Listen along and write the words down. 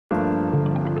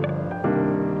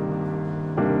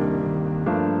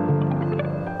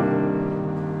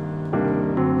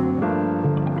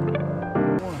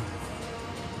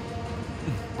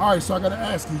All right, so I got to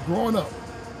ask you, growing up,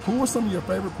 who were some of your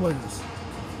favorite players?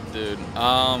 Dude,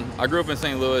 I grew up in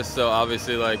St. Louis, so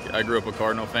obviously, like, I grew up a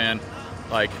Cardinal fan.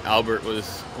 Like, Albert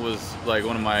was like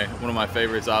one of my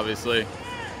favorites, obviously,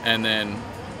 and then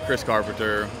Chris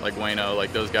Carpenter, like Waino,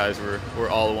 like those guys were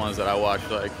all the ones that I watched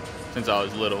like since I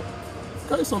was little.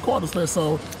 Okay, so Cardinals fan.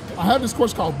 So I have this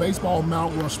course called Baseball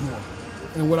Mount Rushmore,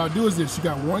 and what I do is this: you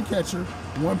got one catcher,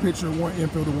 one pitcher, one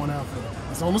infielder, one outfielder.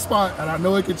 It's on the spot, and I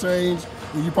know it could change.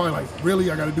 And you're probably like, really,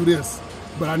 I got to do this,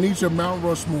 but I need your Mount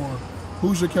Rushmore.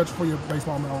 Who's your catcher for your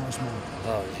Baseball Mount Rushmore?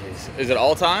 Oh, jeez. Is it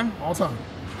all time? All time.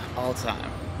 All time.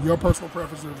 Your personal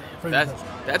preference is favorite catcher.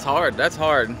 That's hard. That's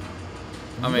hard.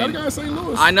 I mean, got a guy in St.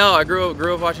 Louis. I know. I grew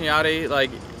up watching Yachty.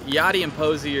 Like Yachty and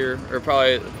Posey are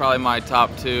probably my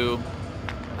top two.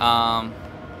 Probably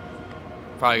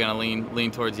gonna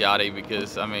lean towards Yachty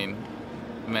because I mean,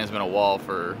 the man's been a wall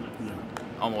for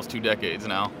almost 2 decades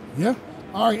now. Yeah.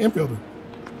 All right, infielder.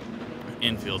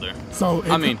 Infielder. So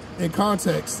in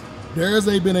context, there has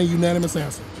been a unanimous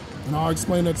answer, and I'll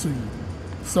explain that to you.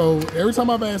 So every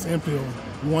time I've asked infield,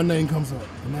 one name comes up,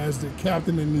 and that's the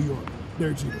captain in New York,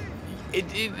 Derek Jeter.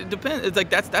 It depends. It's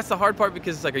like that's the hard part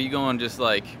because it's like, are you going just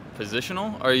like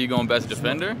positional, or are you going best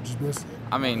defender? Just best.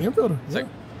 I mean, infielder. It's like,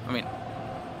 I mean,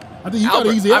 I think you got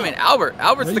an easy out. I mean,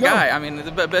 Albert's the guy. I mean,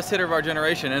 the best hitter of our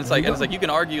generation, and it's like you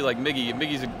can argue like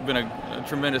Miggy's been a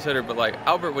tremendous hitter, but like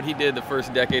Albert, what he did the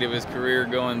first decade of his career,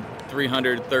 going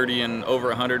 330 and over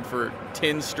 100 for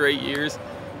 10 straight years,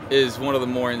 is one of the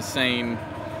more insane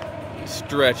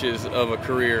stretches of a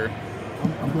career.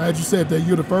 I'm glad you said that.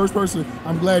 You're the first person.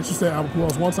 I'm glad you said Albert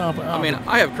Pujols one time for Albert. I mean,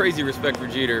 I have crazy respect for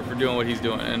Jeter for doing what he's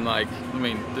doing, and like, I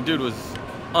mean, the dude was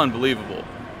unbelievable.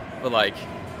 But like,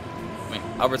 I mean,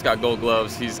 Albert's got Gold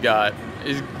Gloves. He's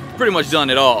pretty much done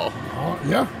it all.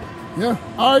 Yeah.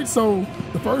 All right. So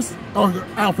the first,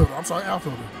 outfielder. I'm sorry,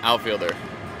 outfielder. Outfielder.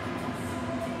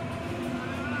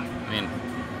 I mean,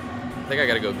 I think I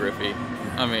got to go Griffey.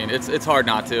 I mean, it's hard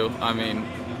not to. I mean,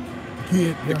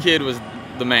 the kid was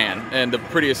the man and the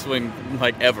prettiest swing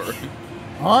like ever.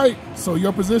 All right, so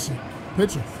your position,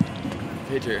 pitcher.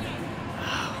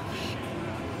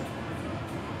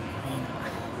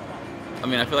 I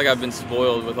mean, I feel like I've been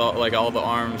spoiled with all the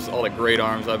arms, all the great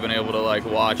arms I've been able to like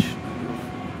watch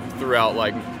throughout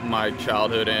like my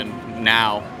childhood and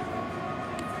now.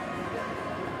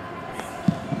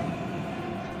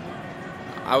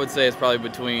 I would say it's probably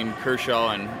between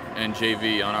Kershaw and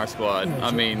JV on our squad. Yeah,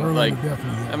 I mean,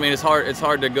 I mean, it's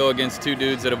hard to go against 2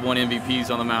 dudes that have won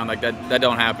MVPs on the mound like that. That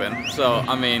don't happen. So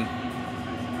I mean,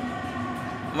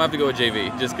 I'm gonna have to go with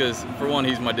JV just because, for one,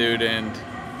 he's my dude, and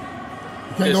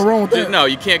you can't go wrong with that. No,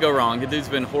 you can't go wrong. The dude's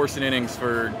been horsing innings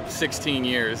for 16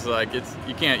 years. Like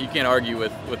you can't argue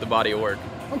with the body of work.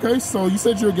 Okay, so you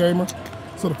said you're a gamer.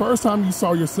 So the first time you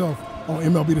saw yourself on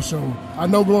MLB The Show, I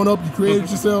know growing up you created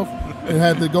yourself and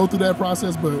had to go through that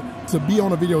process, but to be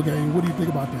on a video game, what do you think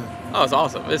about that? Oh, it's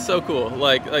awesome. It's so cool.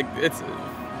 Like it's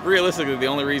realistically the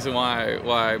only reason why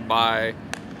I buy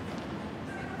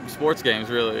sports games,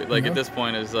 really, like at this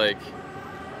point, is like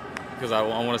because I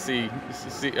want to see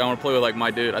I want to play with like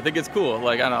my dude. I think it's cool.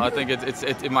 Like I don't know, I think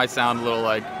it might sound a little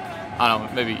like, I don't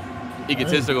know, maybe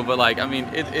egotistical, but like, I mean,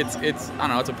 it's I don't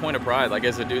know, it's a point of pride. Like,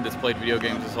 as a dude that's played video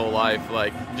games his whole life,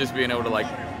 like just being able to like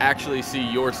actually see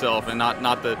yourself and not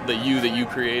the you that you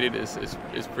created is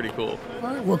pretty cool. All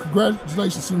right, well,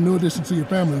 congratulations to the new addition to your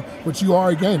family, but you are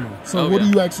a gamer. So what do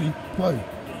you actually play?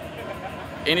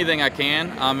 Anything I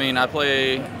can. I mean, I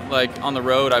play, like, on the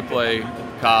road, I play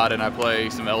COD, and I play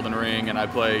some Elden Ring, and I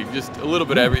play just a little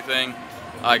bit of everything.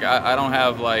 Like, I don't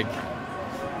have, like,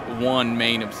 one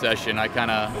main obsession. I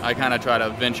kind of try to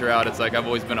venture out. It's like I've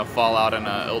always been a Fallout and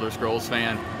a Elder Scrolls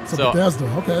fan. So Bethesda,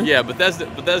 okay. Yeah, Bethesda,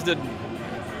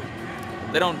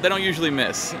 they don't usually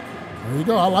miss. There you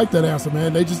go. I like that answer,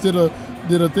 man. They just did a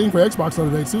thing for Xbox the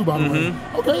other day too, by the way.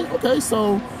 Okay.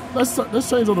 So let's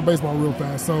change over to baseball real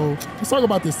fast. So let's talk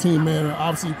about this team, man.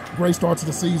 Obviously, great start to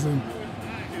the season.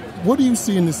 What do you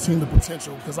see in this team, the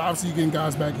potential? Because obviously you're getting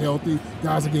guys back healthy,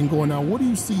 guys are getting going now. What do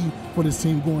you see for this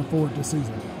team going forward this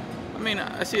season? I mean,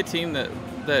 I see a team that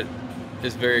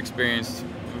is very experienced,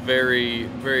 very,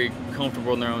 very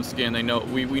comfortable in their own skin. They know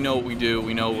we know what we do,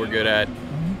 we know what we're good at,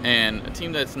 and a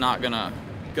team that's not gonna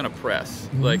press.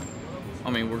 Like,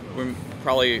 I mean, we're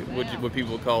probably what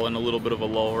people call in a little bit of a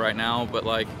lull right now, but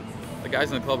like the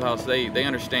guys in the clubhouse, they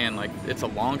understand, like, it's a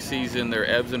long season, there are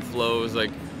ebbs and flows. Like,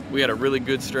 we had a really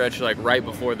good stretch like right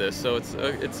before this, so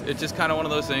it's just kind of one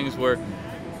of those things where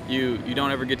you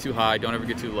don't ever get too high, don't ever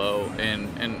get too low,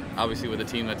 and obviously with a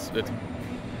team that's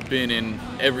been in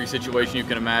every situation you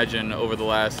can imagine over the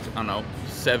last, I don't know,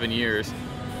 7 years,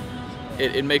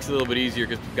 it makes it a little bit easier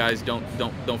because guys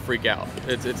don't freak out.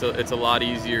 It's a lot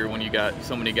easier when you got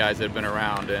so many guys that have been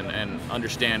around and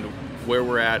understand where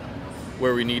we're at,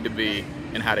 where we need to be,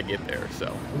 and how to get there.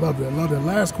 So love that.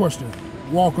 Last question,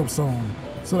 walk-up song.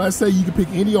 So let's say you could pick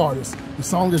any artist. The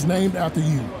song is named after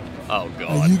you. Oh God.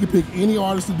 And you could pick any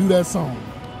artist to do that song.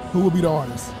 Who would be the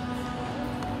artist?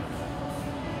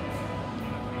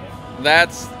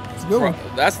 That's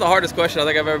the hardest question I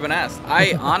think I've ever been asked.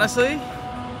 I honestly,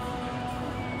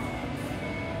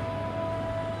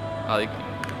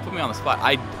 put me on the spot.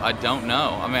 I don't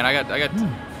know. I mean, I got too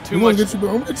much. I'm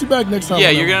gonna get you back next time. Yeah,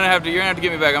 you're gonna have to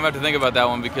get me back. I'm gonna have to think about that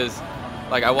one because,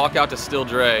 like, I walk out to Still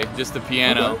Dre, just the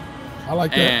piano. Okay. I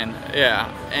like that.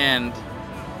 And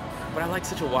but I like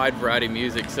such a wide variety of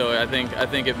music, so I think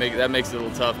that makes it a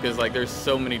little tough because, like, there's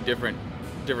so many different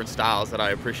styles that I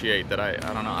appreciate that I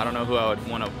don't know who I would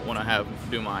want to have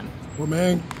do mine. Well,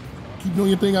 man, keep doing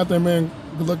your thing out there, man.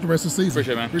 Good luck the rest of the season.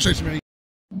 Appreciate it, man. Appreciate you, man.